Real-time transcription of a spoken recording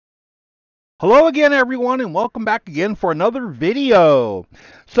Hello again, everyone, and welcome back again for another video.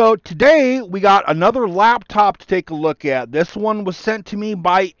 So today we got another laptop to take a look at. This one was sent to me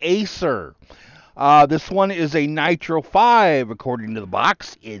by Acer. This one is a Nitro 5. According to the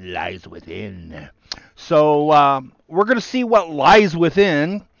box, it lies within. So we're going to see what lies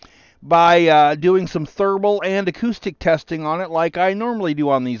within by doing some thermal and acoustic testing on it like I normally do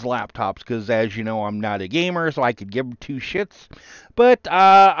on these laptops, because as you know, I'm not a gamer, so I could give two shits. But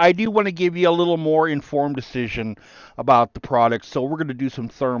I do want to give you a little more informed decision about the product, so we're going to do some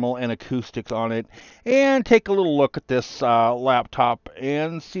thermal and acoustics on it and take a little look at this laptop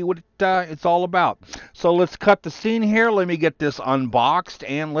and see what it's all about. So let's cut the scene here. Let me get this unboxed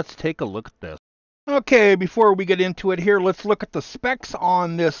and let's take a look at this. Okay, before we get into it here, let's look at the specs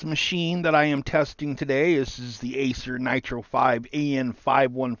on this machine that I am testing today. This is the Acer Nitro 5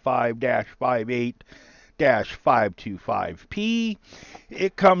 AN515-58-525P.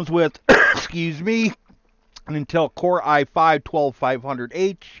 It comes with, excuse me, an Intel Core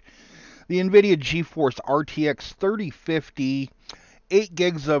i5-12500H, the NVIDIA GeForce RTX 3050, 8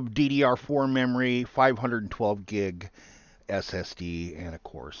 gigs of DDR4 memory, 512 gig SSD, and of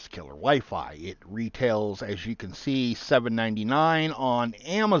course killer Wi-Fi. It retails, as you can see, $7.99 on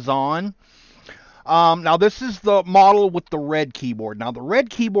Amazon. Now this is the model with the red keyboard. Now the red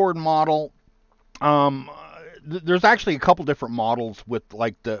keyboard model, there's actually a couple different models with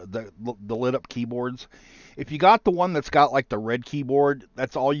like the lit up keyboards. If you got the one that's got like the red keyboard,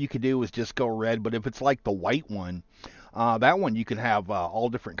 that's all you could do is just go red. But if it's like the white one, that one you can have all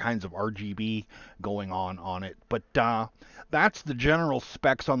different kinds of RGB going on it. But that's the general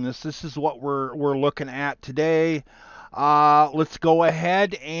specs on this. This is what we're looking at today. Let's go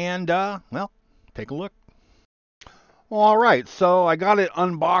ahead and well, take a look. All right, so I got it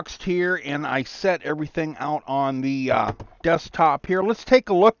unboxed here and I set everything out on the desktop here. Let's take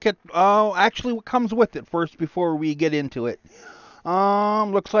a look at actually what comes with it first before we get into it.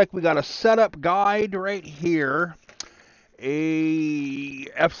 Looks like we got a setup guide right here. A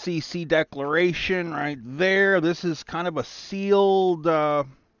FCC declaration right there. This is kind of a sealed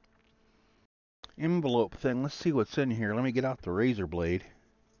envelope thing. Let's see what's in here. Let me get out the razor blade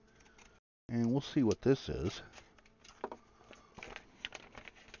and we'll see what this is.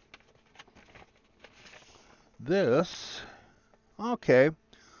 This, okay,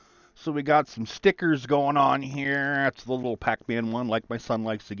 so we got some stickers going on here. That's the little Pac-Man one, like my son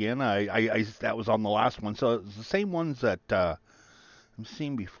likes again. That was on the last one, so it's the same ones that I've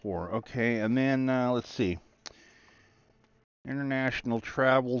seen before. Okay, and then let's see. International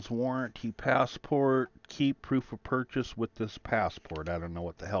travels warranty passport. Keep proof of purchase with this passport. I don't know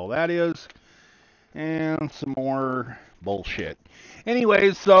what the hell that is. And some more bullshit.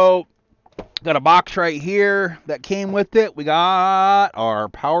 Anyways, so got a box right here that came with it. We got our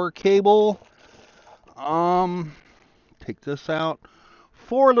power cable. Take this out.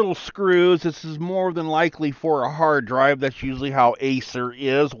 4 little screws. This is more than likely for a hard drive. That's usually how Acer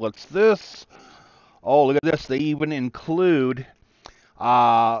is. What's this? Oh, look at this. They even include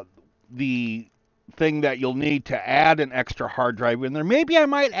the thing that you'll need to add an extra hard drive in there. Maybe I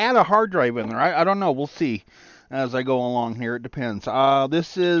might add a hard drive in there. I don't know. We'll see as I go along here. It depends.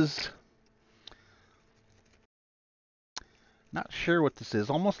 This is... not sure what this is.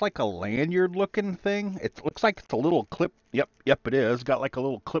 Almost like a lanyard looking thing. It looks like it's a little clip. Yep, it is. Got like a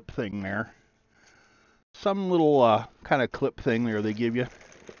little clip thing there. Some little kind of clip thing there they give you.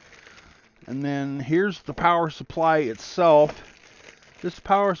 And then here's the power supply itself. This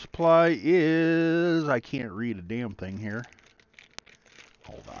power supply is... I can't read a damn thing here.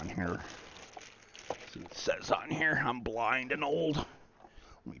 Hold on here. Let's see what it says on here. I'm blind and old. Let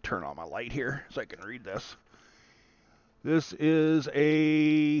me turn on my light here so I can read this. This is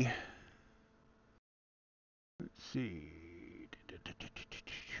a, let's see,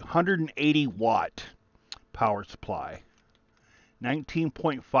 180 watt power supply,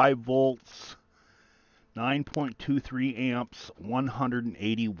 19.5 volts, 9.23 amps,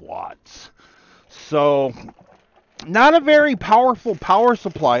 180 watts. So, not a very powerful power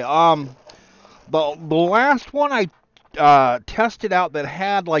supply. The last one I tested out that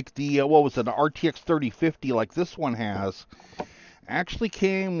had like the what was it, an RTX 3050 like this one has, actually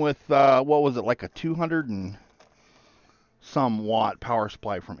came with what was it, like a 200 and some watt power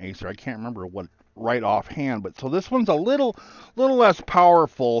supply from Acer. I can't remember what right offhand, but so this one's a little less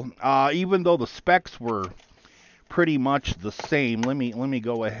powerful, even though the specs were pretty much the same. Let me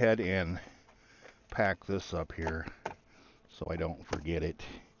go ahead and pack this up here so I don't forget it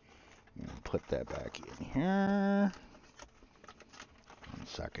and put that back in here. 1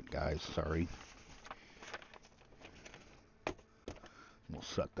 second, guys. Sorry. We'll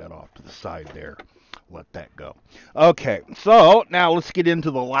set that off to the side there. Let that go. Okay, so now let's get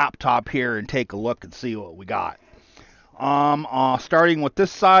into the laptop here and take a look and see what we got. Starting with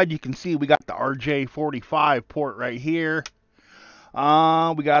this side, you can see we got the RJ45 port right here. We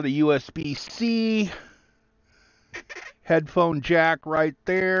got a USB-C headphone jack right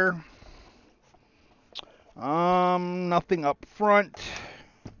there. Nothing up front.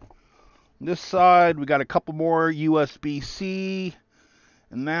 This side, we got a couple more USB-C,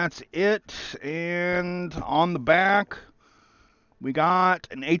 and that's it. And on the back, we got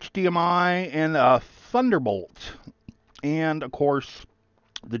an HDMI and a Thunderbolt. And, of course,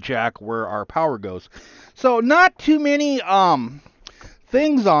 the jack where our power goes. So, not too many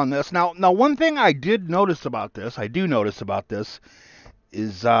things on this. Now, one thing I do notice about this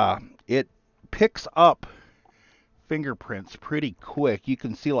is it picks up fingerprints pretty quick. You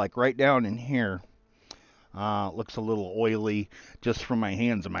can see, like, right down in here. Looks a little oily just from my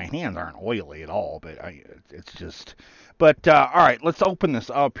hands, and my hands aren't oily at all, but it's just... But, all right, let's open this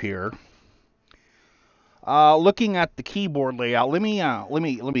up here. Looking at the keyboard layout, let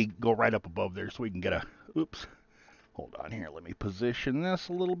me go right up above there so we can get a... Oops. Hold on here. Let me position this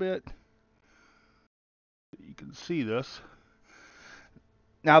a little bit. You can see this.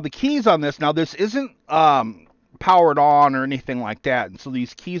 Now, the keys on this, this isn't powered on or anything like that, and so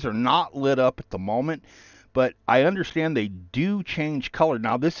these keys are not lit up at the moment, but I understand they do change color.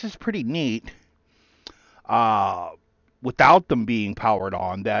 Now, this is pretty neat. Without them being powered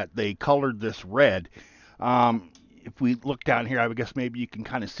on, that they colored this red. If we look down here, I guess maybe you can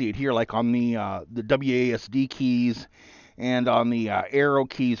kind of see it here, like on the WASD keys and on the arrow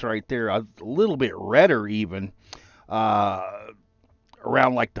keys right there, a little bit redder even,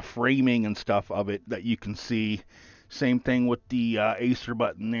 around like the framing and stuff of it that you can see. Same thing with the Acer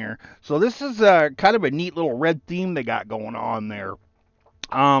button there. So this is kind of a neat little red theme they got going on there.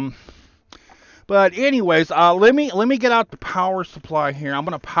 But anyways, let me get out the power supply here. I'm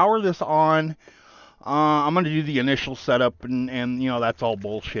going to power this on. I'm going to do the initial setup, and you know, that's all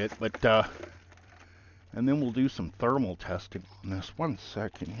bullshit. But, and then we'll do some thermal testing on this. 1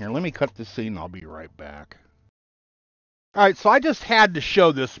 second here. Let me cut this scene, and I'll be right back. All right, so I just had to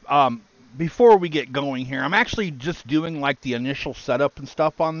show this before we get going here. I'm actually just doing, like, the initial setup and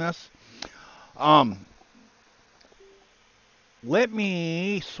stuff on this. Let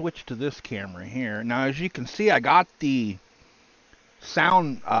me switch to this camera here. Now, as you can see, I got the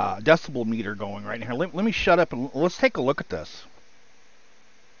sound decibel meter going right here. Let me shut up and let's take a look at this.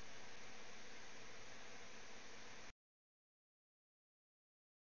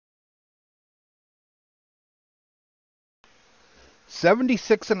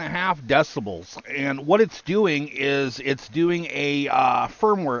 .76.5 decibels, and what it's doing is it's doing a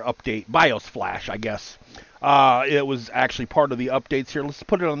firmware update, BIOS flash, I guess. It was actually part of the updates here. Let's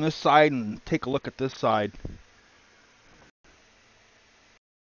put it on this side and take a look at this side.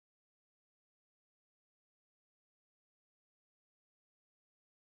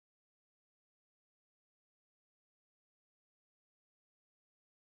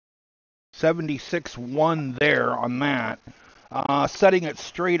 .76.1 there on that. Setting it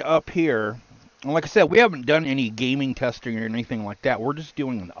straight up here. And like I said, we haven't done any gaming testing or anything like that. We're just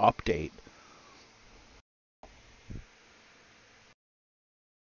doing an update.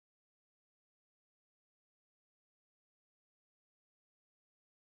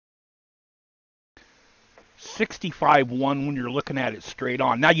 .65.1 when you're looking at it straight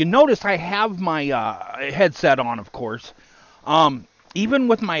on. Now you notice I have my headset on, of course. Even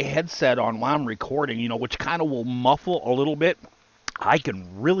with my headset on while I'm recording, you know, which kind of will muffle a little bit, I can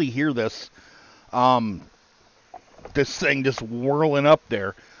really hear this, this thing just whirling up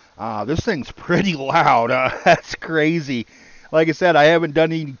there. This thing's pretty loud. That's crazy. Like I said, I haven't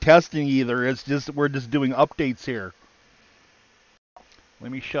done any testing either. It's just, we're just doing updates here.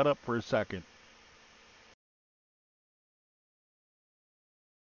 Let me shut up for a second.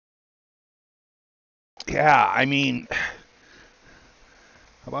 Yeah, I mean,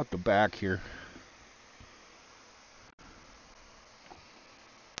 how about the back here?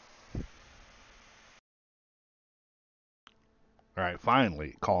 All right,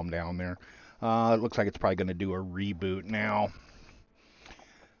 finally, calm down there. It looks like it's probably going to do a reboot now.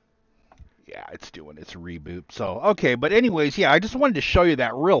 Yeah, it's doing its reboot. So, okay, but anyways, yeah, I just wanted to show you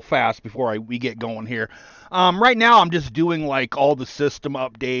that real fast before we get going here. Right now, I'm just doing, like, all the system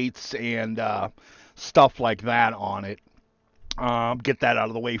updates and stuff like that on it. Get that out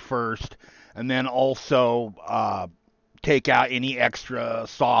of the way first. And then also take out any extra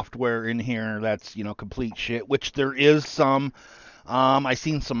software in here that's, you know, complete shit, which there is some. I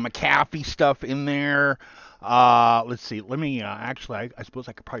seen some McAfee stuff in there. Let's see. Let me actually, I suppose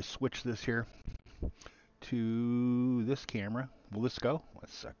I could probably switch this here to this camera. Will this go?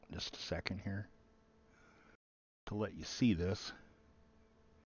 Just a second here to let you see this.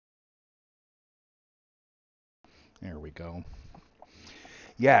 There we go.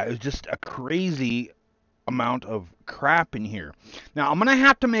 Yeah, it was just a crazy amount of crap in here. Now, I'm going to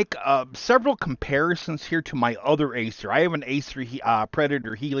have to make several comparisons here to my other Acer. I have an Acer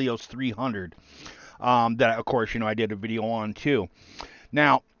Predator Helios 300 that, of course, I did a video on too.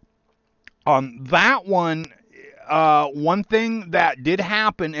 Now, on that one, one thing that did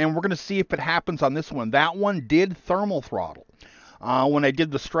happen, and we're going to see if it happens on this one, that one did thermal throttle when I did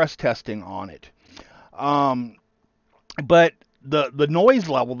the stress testing on it. But the noise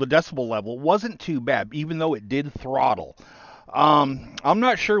level, the decibel level, wasn't too bad, even though it did throttle. I'm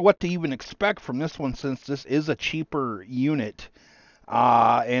not sure what to even expect from this one since this is a cheaper unit,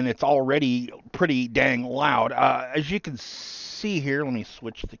 and it's already pretty dang loud. As you can see here, let me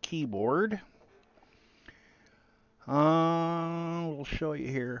switch the keyboard. We'll show you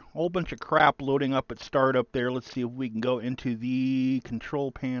here. A whole bunch of crap loading up at startup there. Let's see if we can go into the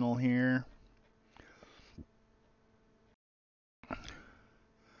control panel here.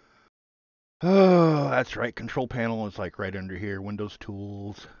 Oh, that's right. Control panel is like right under here. Windows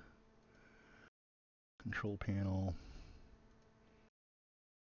Tools. Control panel.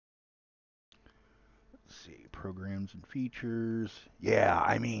 Let's see. Programs and features. Yeah,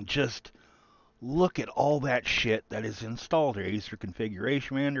 I mean, just look at all that shit that is installed here. Acer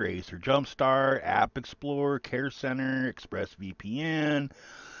Configuration Manager, Acer Jumpstart, App Explorer, Care Center, ExpressVPN,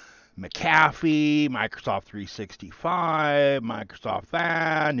 McAfee, Microsoft 365, Microsoft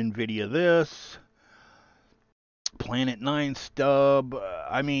that, NVIDIA this, Planet 9 stub.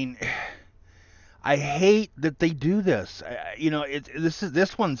 I mean, I hate that they do this.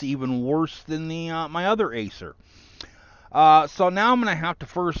 This one's even worse than the my other Acer. So now I'm going to have to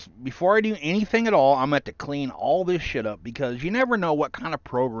first, before I do anything at all, I'm going to have to clean all this shit up because you never know what kind of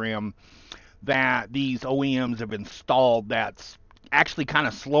program that these OEMs have installed that's actually kind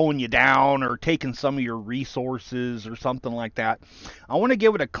of slowing you down or taking some of your resources or something like that. I want to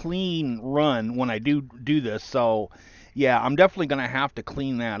give it a clean run when I do this. So, yeah, I'm definitely going to have to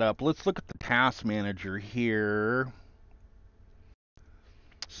clean that up. Let's look at the task manager here.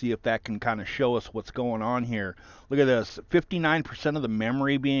 See if that can kind of show us what's going on here. Look at this. 59% of the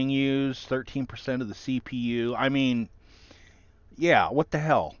memory being used, 13% of the CPU. I mean, yeah, what the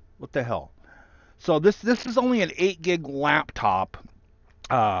hell? What the hell? So this is only an 8 gig laptop.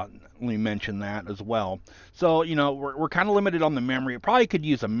 Let me mention that as well. So, we're kind of limited on the memory. It probably could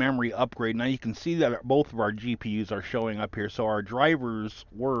use a memory upgrade. Now you can see that both of our GPUs are showing up here. So our drivers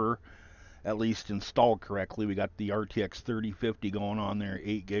were at least installed correctly. We got the RTX 3050 going on there,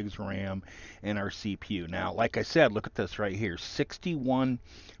 8 gigs RAM, and our CPU. Now, like I said, look at this right here, 61%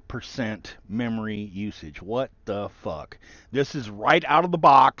 memory usage. What the fuck? This is right out of the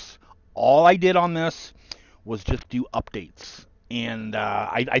box. All I did on this was just do updates. And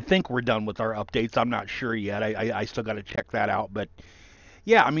I think we're done with our updates. I'm not sure yet. I still got to check that out. But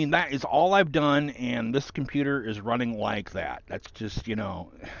yeah, I mean, that is all I've done, and this computer is running like that. That's just,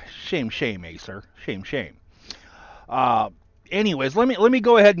 shame, Acer. Shame. Anyways, let me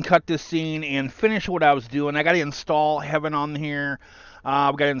go ahead and cut this scene and finish what I was doing. I got to install Heaven on here.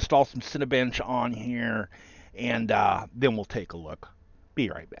 I've got to install some Cinebench on here, and then we'll take a look. Be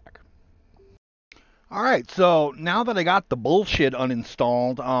right back. All right, so now that I got the bullshit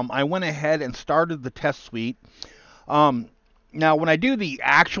uninstalled, I went ahead and started the test suite. Now, when I do the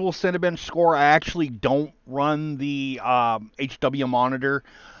actual Cinebench score, I actually don't run the HW monitor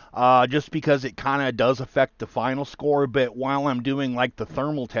just because it kind of does affect the final score. But while I'm doing like the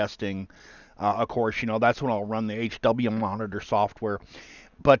thermal testing, of course, that's when I'll run the HW monitor software.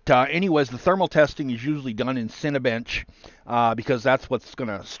 But anyways, the thermal testing is usually done in Cinebench because that's what's going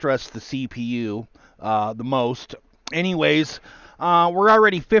to stress the CPU the most. Anyways, we're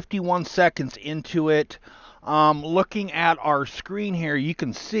already 51 seconds into it. Looking at our screen here, you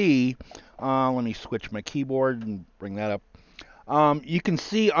can see, let me switch my keyboard and bring that up. You can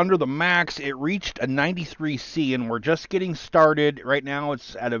see under the max, it reached a 93C, and we're just getting started. Right now,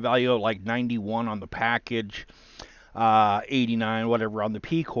 it's at a value of like 91 on the package, 89, whatever, on the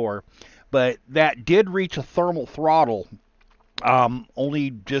P-Core. But that did reach a thermal throttle only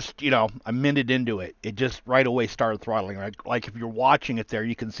just, a minute into it. It just right away started throttling. Like if you're watching it there,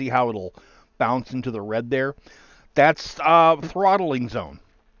 you can see how it'll bounce into the red there. That's throttling zone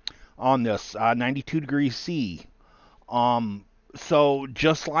on this 92 degrees C. So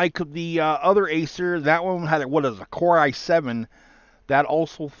just like the other Acer, that one had a Core i7 that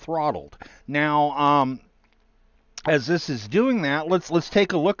also throttled. Now as this is doing that, let's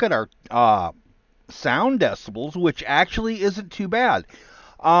take a look at our sound decibels, which actually isn't too bad.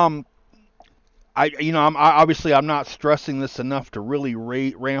 Um, obviously I'm not stressing this enough to really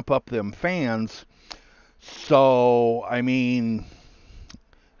ramp up them fans. So I mean,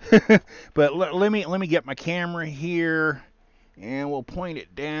 but let me get my camera here, and we'll point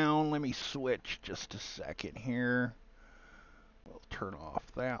it down. Let me switch just a second here. We'll turn off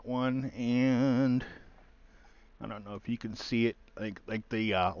that one, and I don't know if you can see it. Like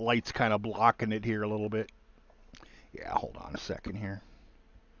the light's kind of blocking it here a little bit. Yeah, hold on a second here.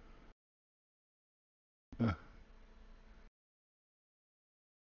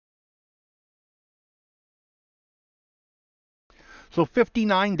 So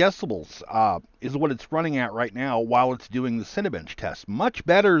 59 decibels is what it's running at right now while it's doing the Cinebench test. Much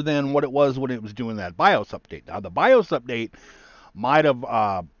better than what it was when it was doing that BIOS update. Now, the BIOS update might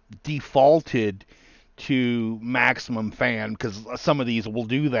have defaulted to maximum fan, because some of these will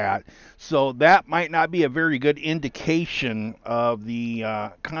do that. So that might not be a very good indication of the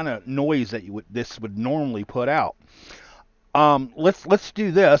kind of noise that this would normally put out. Let's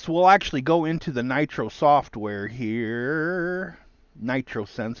do this. We'll actually go into the Nitro software here. Nitro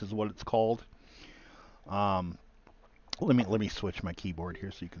Sense is what it's called. Let me switch my keyboard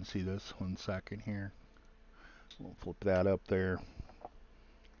here so you can see this. 1 second here. We'll flip that up there.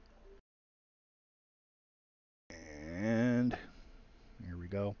 And here we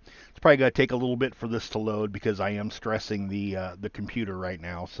go. It's probably going to take a little bit for this to load because I am stressing the computer right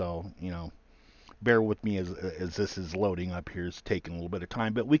now. So, bear with me as this is loading up here. It's taking a little bit of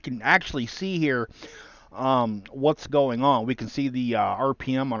time. But we can actually see here what's going on. We can see the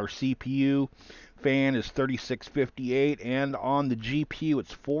RPM on our CPU. Fan is 3658, and on the GPU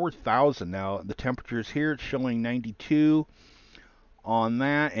it's 4000. Now the temperatures here, it's showing 92 on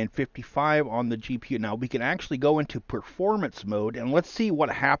that and 55 on the GPU. Now we can actually go into performance mode, and let's see what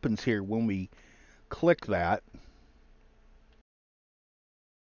happens here when we click that.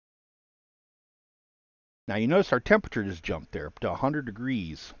 Now you notice our temperature just jumped there up to 100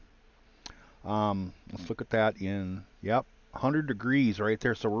 degrees. Let's look at that in, yep, 100 degrees right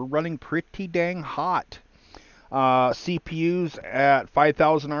there. So we're running pretty dang hot. CPU's at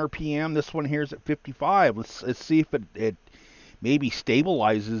 5,000 RPM. This one here is at 55. Let's see if it maybe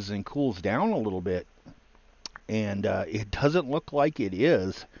stabilizes and cools down a little bit. And it doesn't look like it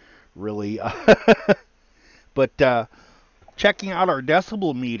is, really. But checking out our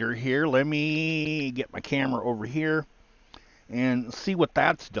decibel meter here, let me get my camera over here and see what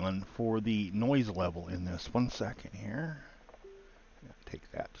that's done for the noise level in this. 1 second here.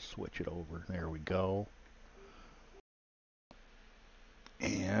 Take that to switch it over. There we go.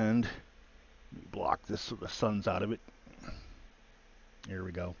 And let me block this so the sun's out of it. There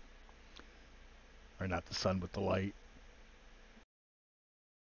we go. Or not the sun, but the light.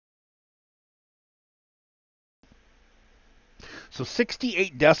 So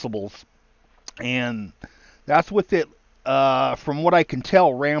 68 decibels, and that's with it, from what I can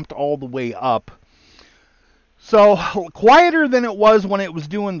tell, ramped all the way up. So quieter than it was when it was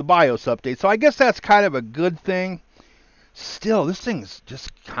doing the BIOS update. So I guess that's kind of a good thing. Still, this thing's just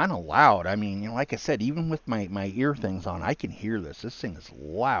kind of loud. I mean, like I said, even with my ear things on, I can hear this. This thing is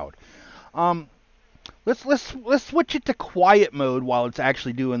loud. Let's switch it to quiet mode while it's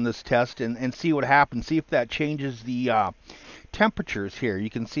actually doing this test and see what happens. See if that changes the temperatures here.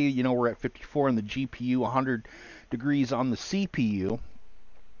 You can see, we're at 54 on the GPU, 100 degrees on the CPU.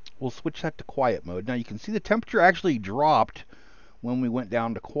 We'll switch that to quiet mode. Now you can see the temperature actually dropped when we went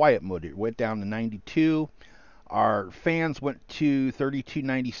down to quiet mode. It went down to 92. Our fans went to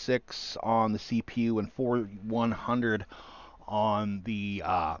 3296 on the CPU and 4100 on the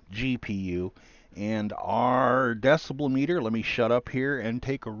GPU. And our decibel meter, let me shut up here and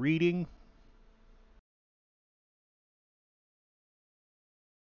take a reading.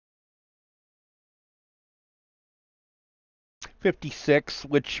 .56,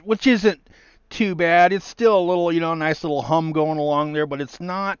 which isn't too bad. It's still a little, nice little hum going along there, but it's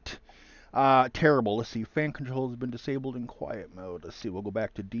not terrible. Let's see, fan control has been disabled in quiet mode. Let's see, we'll go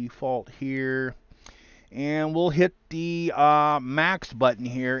back to default here, and we'll hit the max button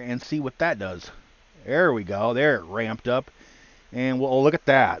here and see what that does. There we go. There, it ramped up, and we'll look at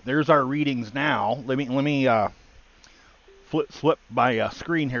that. There's our readings now. Let me flip my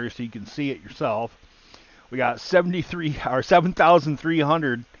screen here so you can see it yourself. We got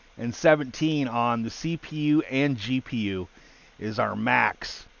 7,317 on the CPU and GPU is our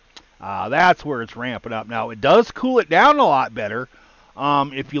max. That's where it's ramping up. Now, it does cool it down a lot better.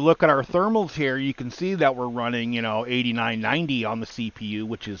 If you look at our thermals here, you can see that we're running, 8990 on the CPU,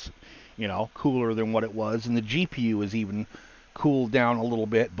 which is, cooler than what it was, and the GPU is even cooled down a little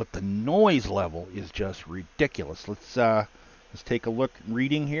bit, but the noise level is just ridiculous. Let's take a look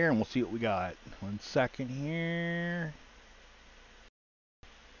reading here, and we'll see what we got. 1 second here.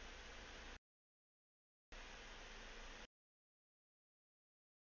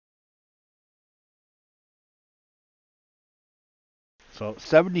 So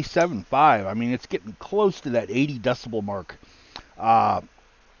 77.5. I mean, it's getting close to that 80 decibel mark,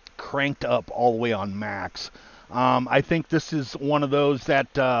 cranked up all the way on max. I think this is one of those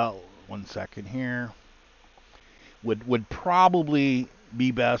that 1 second here would probably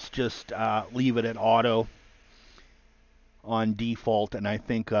be best just leave it at auto on default, and I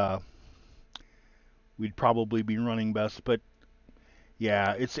think we'd probably be running best. But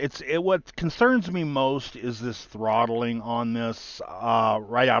yeah, what concerns me most is this throttling on this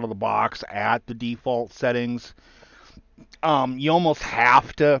right out of the box at the default settings. You almost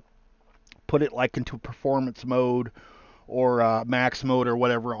have to put it like into performance mode or max mode or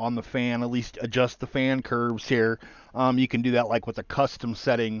whatever on the fan, at least adjust the fan curves here. You can do that like with a custom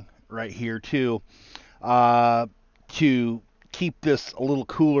setting right here too, to keep this a little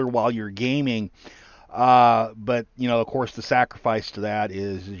cooler while you're gaming. But of course, the sacrifice to that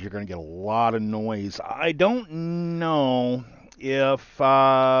is you're going to get a lot of noise. I don't know if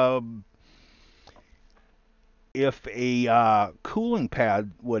a cooling pad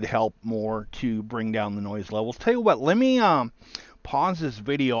would help more to bring down the noise levels. Tell you what, let me pause this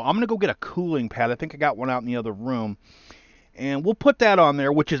video. I'm going to go get a cooling pad. I think I got one out in the other room, and we'll put that on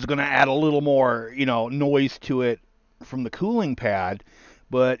there, which is going to add a little more, noise to it from the cooling pad.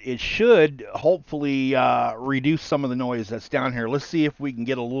 But it should hopefully reduce some of the noise that's down here. Let's see if we can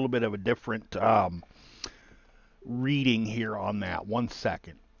get a little bit of a different reading here on that. 1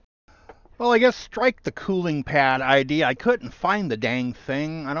 second. Well, I guess strike the cooling pad idea. I couldn't find the dang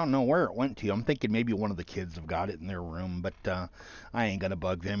thing. I don't know where it went to. I'm thinking maybe one of the kids have got it in their room, but I ain't gonna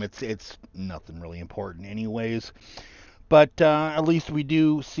bug them. It's nothing really important anyways. But at least we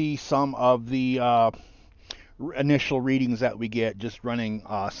do see some of the initial readings that we get just running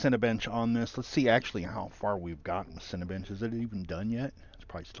Cinebench on this. Let's see actually how far we've gotten with Cinebench. Is it even done yet? It's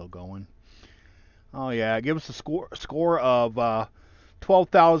probably still going. Oh yeah, it gives us a score of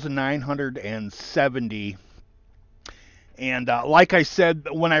 12,970. And like I said,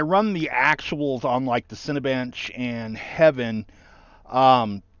 when I run the actuals on like the Cinebench and Heaven,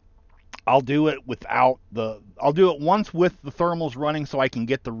 I'll do it once with the thermals running so I can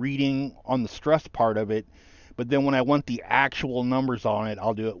get the reading on the stress part of it. But then when I want the actual numbers on it,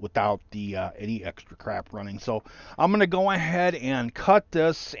 I'll do it without the any extra crap running. So I'm going to go ahead and cut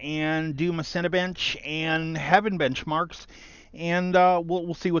this and do my Cinebench and Heaven benchmarks, and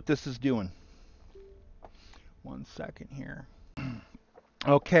we'll see what this is doing. 1 second here.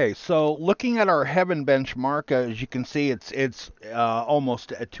 Okay, so looking at our Heaven benchmark, as you can see, it's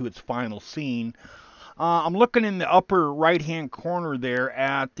almost to its final scene. I'm looking in the upper right-hand corner there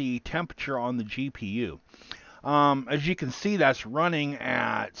at the temperature on the GPU. As you can see, that's running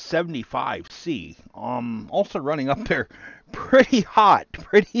at 75C. Also running up there pretty hot. But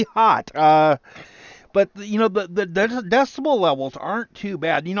the decibel levels aren't too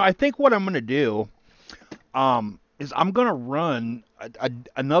bad. I think what I'm going to do is I'm going to run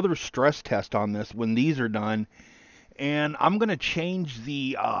another stress test on this when these are done, and I'm going to change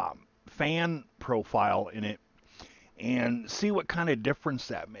the fan profile in it and see what kind of difference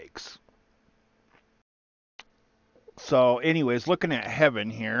that makes. So anyways, looking at Heaven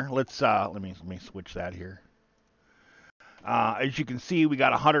here, let's let me switch that here. As you can see, we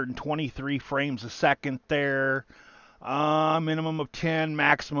got 123 frames a second there. Minimum of 10,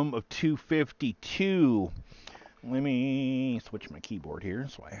 maximum of 252. Let me switch my keyboard here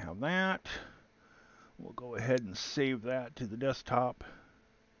so I have that. We'll go ahead and save that to the desktop.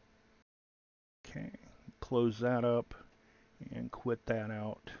 Okay, close that up and quit that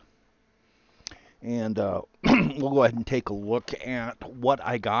out. And we'll go ahead and take a look at what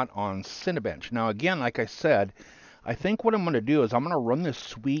I got on Cinebench. Now, again, like I said, I think what I'm going to do is I'm going to run this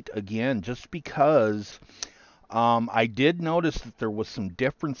suite again just because I did notice that there was some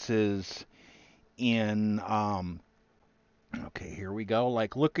differences in... okay, here we go.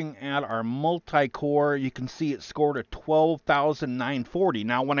 Like looking at our multi-core, you can see it scored a 12,940.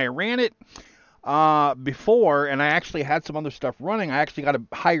 Now, when I ran it before, and I actually had some other stuff running, I actually got a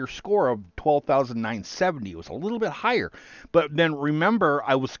higher score of 12,970. It was a little bit higher, but then remember,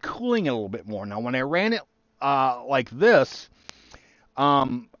 I was cooling it a little bit more. Now, when I ran it like this,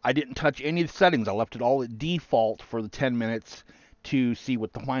 I didn't touch any of the settings. I left it all at default for the 10 minutes to see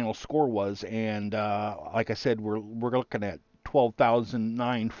what the final score was, and like I said, we're looking at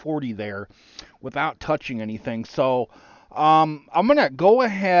 12,940 there without touching anything. So I'm going to go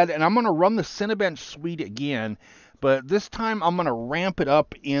ahead and I'm going to run the Cinebench suite again, but this time I'm going to ramp it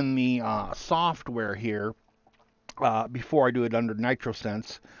up in the software here before I do it under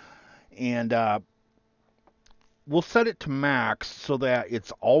NitroSense. And we'll set it to max so that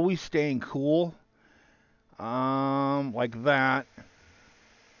it's always staying cool, like that.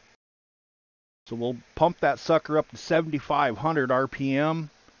 So we'll pump that sucker up to 7,500 RPM,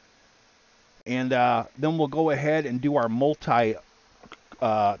 and then we'll go ahead and do our multi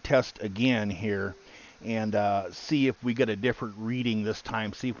test again here, and see if we get a different reading this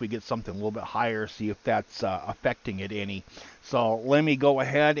time, see if we get something a little bit higher, see if that's affecting it any. So let me go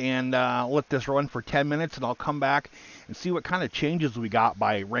ahead and let this run for 10 minutes, and I'll come back and see what kind of changes we got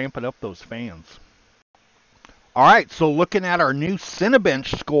by ramping up those fans. Alright, so looking at our new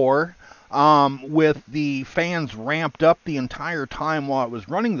Cinebench score, with the fans ramped up the entire time while it was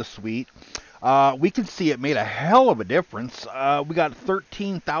running the suite, we can see it made a hell of a difference. We got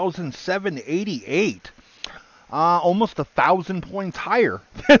 13,788, almost 1,000 points higher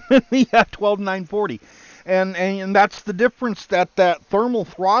than the 12,940, and that's the difference that thermal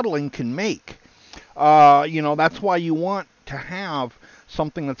throttling can make. You know, that's why you want to have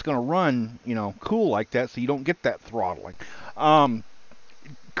something that's going to run, you know, cool like that, so you don't get that throttling.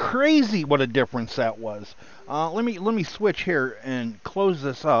 Crazy what a difference that was. Let me switch here and close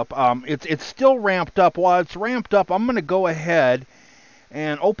this up. It's still ramped up. While it's ramped up, I'm going to go ahead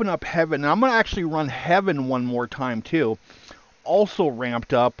and open up Heaven. And I'm going to actually run Heaven one more time too, also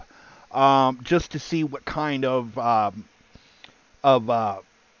ramped up, just to see what kind of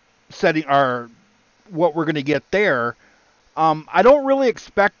setting or what we're going to get there. I don't really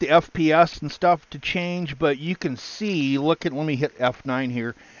expect the FPS and stuff to change, but you can see, let me hit F9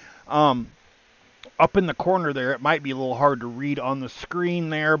 here. Up in the corner there, it might be a little hard to read on the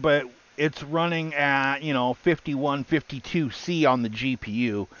screen there, but it's running at, you know, 5152C on the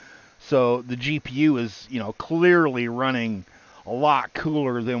GPU. So the GPU is, you know, clearly running a lot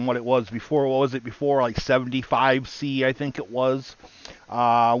cooler than what it was before. What was it before? Like 75C, I think it was,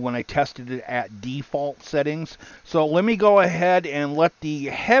 when I tested it at default settings. So let me go ahead and let the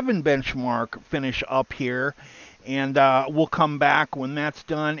Heaven benchmark finish up here, and we'll come back when that's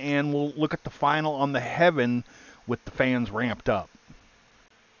done, and we'll look at the final on the Heaven with the fans ramped up.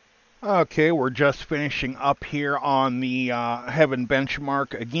 Okay, we're just finishing up here on the Heaven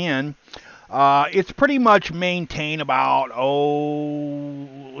benchmark again. It's pretty much maintained about,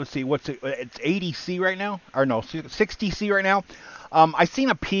 let's see, it's 80C right now? Or no, 60C right now. I seen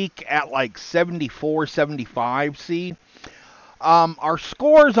a peak at like 74, 75C. Our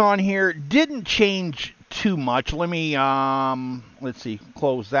scores on here didn't change too much. Let me, let's see,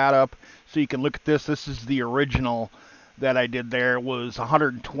 close that up so you can look at this. This is the original that I did there. It was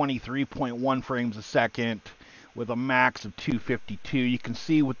 123.1 frames a second with a max of 252. You can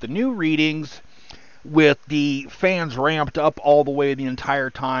see with the new readings, with the fans ramped up all the way the entire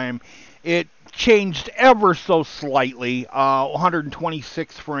time, it changed ever so slightly.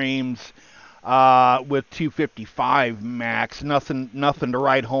 126 frames with 255 max. Nothing to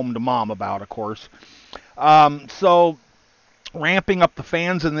write home to mom about, of course. So ramping up the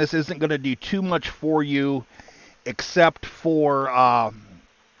fans in this isn't going to do too much for you, except for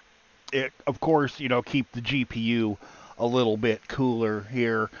it, of course, you know, keep the GPU a little bit cooler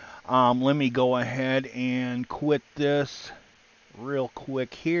here. Let me go ahead and quit this real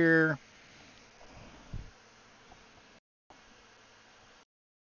quick here.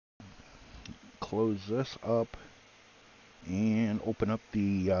 Close this up and open up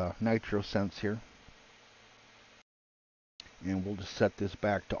the NitroSense here. And we'll just set this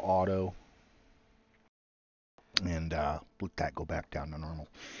back to auto. And let that go back down to normal.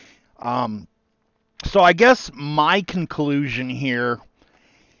 So I guess my conclusion here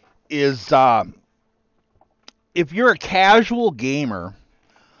is if you're a casual gamer,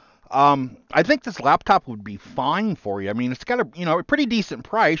 I think this laptop would be fine for you. I mean, it's got a pretty decent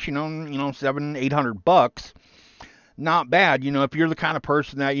price, you know, $700-800. Not bad. You know, if you're the kind of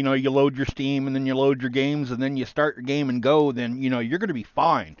person that, you know, you load your Steam and then you load your games and then you start your game and go, then, you know, you're going to be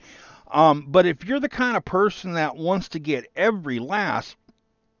fine. But if you're the kind of person that wants to get every last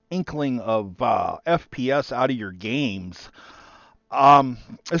inkling of FPS out of your games,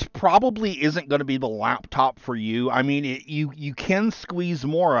 this probably isn't going to be the laptop for you. I mean, you can squeeze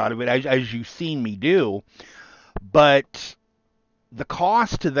more out of it, as you've seen me do, but the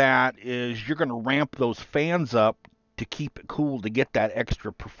cost to that is you're going to ramp those fans up to keep it cool, to get that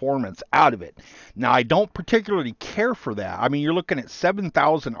extra performance out of it. Now, I don't particularly care for that. I mean, you're looking at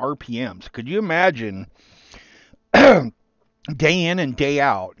 7,000 RPMs. Could you imagine day in and day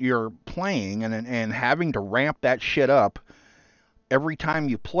out, you're playing and having to ramp that shit up every time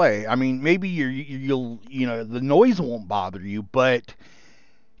you play. I mean, maybe you'll the noise won't bother you, but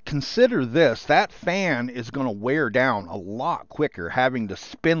consider this: that fan is going to wear down a lot quicker having to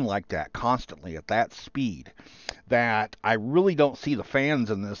spin like that constantly at that speed. That I really don't see the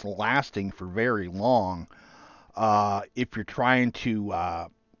fans in this lasting for very long. If you're trying to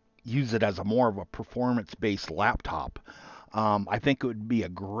use it as a more of a performance-based laptop. I think it would be a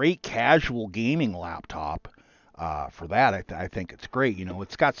great casual gaming laptop. For that, I think it's great.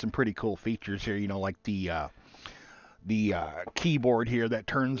 It's got some pretty cool features here. Like the keyboard here that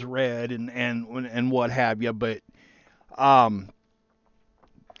turns red and what have you. But um,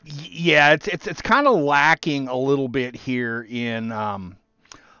 yeah, it's kind of lacking a little bit here in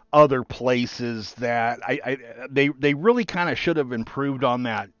other places that they really kind of should have improved on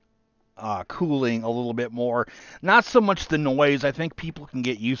that cooling a little bit more. Not so much the noise. I think people can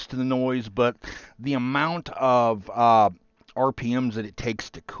get used to the noise, but the amount of RPMs that it takes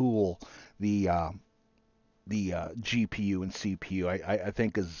to cool the GPU and CPU, I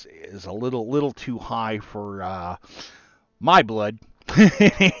think is a little too high for my blood.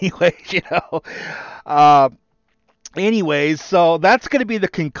 Anyways, Uh, anyways, so that's going to be the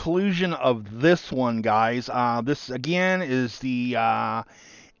conclusion of this one, guys. This again is the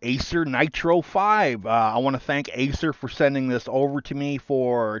Acer Nitro 5. I want to thank Acer for sending this over to me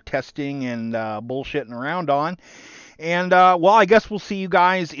for testing and bullshitting around on. And, well, I guess we'll see you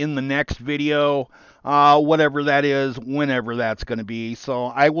guys in the next video, whatever that is, whenever that's going to be. So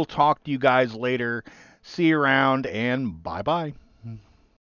I will talk to you guys later. See you around, and bye-bye.